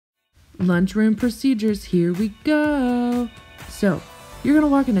Lunchroom procedures, here we go. So, you're going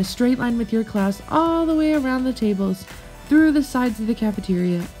to walk in a straight line with your class all the way around the tables, through the sides of the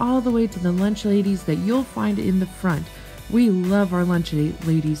cafeteria, all the way to the lunch ladies that you'll find in the front. We love our lunch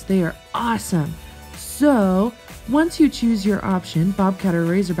ladies. They are awesome. So, once you choose your option, Bobcat or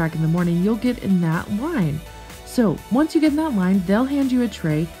Razorback in the morning, you'll get in that line. So, once you get in that line, they'll hand you a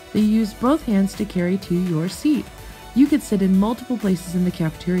tray that you use both hands to carry to your seat. You could sit in multiple places in the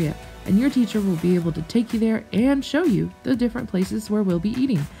cafeteria, and your teacher will be able to take you there and show you the different places where we'll be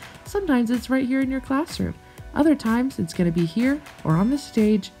eating. Sometimes it's right here in your classroom. Other times it's going to be here or on the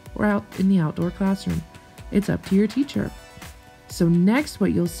stage or out in the outdoor classroom. It's up to your teacher. So next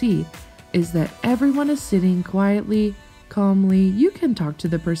what you'll see is that everyone is sitting quietly, calmly. You can talk to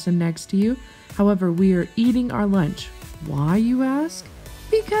the person next to you. However, we are eating our lunch. Why, you ask?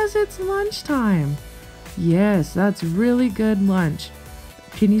 Because it's lunchtime. Yes, that's really good lunch.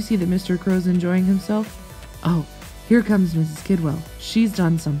 Can you see that Mr. Crow's enjoying himself? Oh, here comes Mrs. Kidwell. She's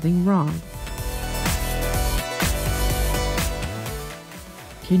done something wrong.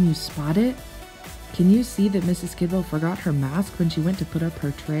 Can you spot it? Can you see that Mrs. Kidwell forgot her mask when she went to put up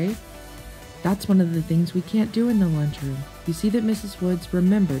her tray? That's one of the things we can't do in the lunchroom. You see that Mrs. Woods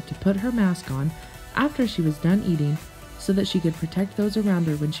remembered to put her mask on after she was done eating so that she could protect those around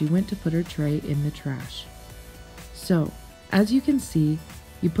her when she went to put her tray in the trash. So, as you can see,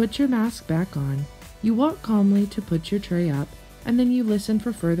 you put your mask back on, you walk calmly to put your tray up, and then you listen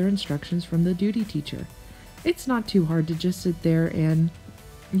for further instructions from the duty teacher. It's not too hard to just sit there and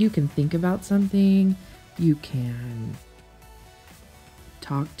you can think about something, you can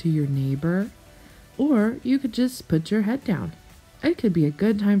talk to your neighbor, or you could just put your head down. It could be a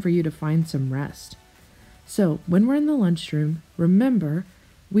good time for you to find some rest. So, when we're in the lunchroom, remember,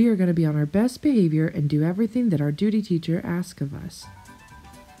 we are going to be on our best behavior and do everything that our duty teacher asks of us.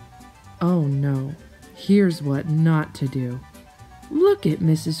 Oh no, here's what not to do. Look at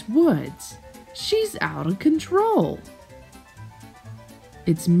Mrs. Woods. She's out of control.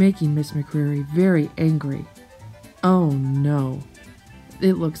 It's making Miss McCreary very angry. Oh no,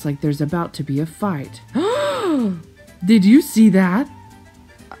 it looks like there's about to be a fight. Did you see that?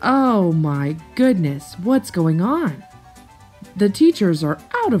 Oh my goodness, what's going on? The teachers are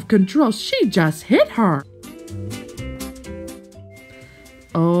out of control. She just hit her.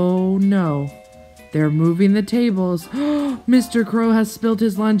 Oh no, they're moving the tables. Mr. Crow has spilled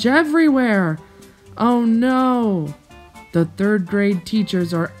his lunch everywhere. Oh no, the third grade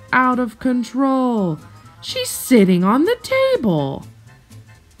teachers are out of control. She's sitting on the table.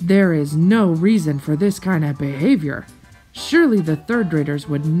 There is no reason for this kind of behavior. Surely the third graders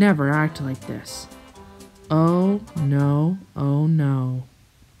would never act like this. Oh no, oh no.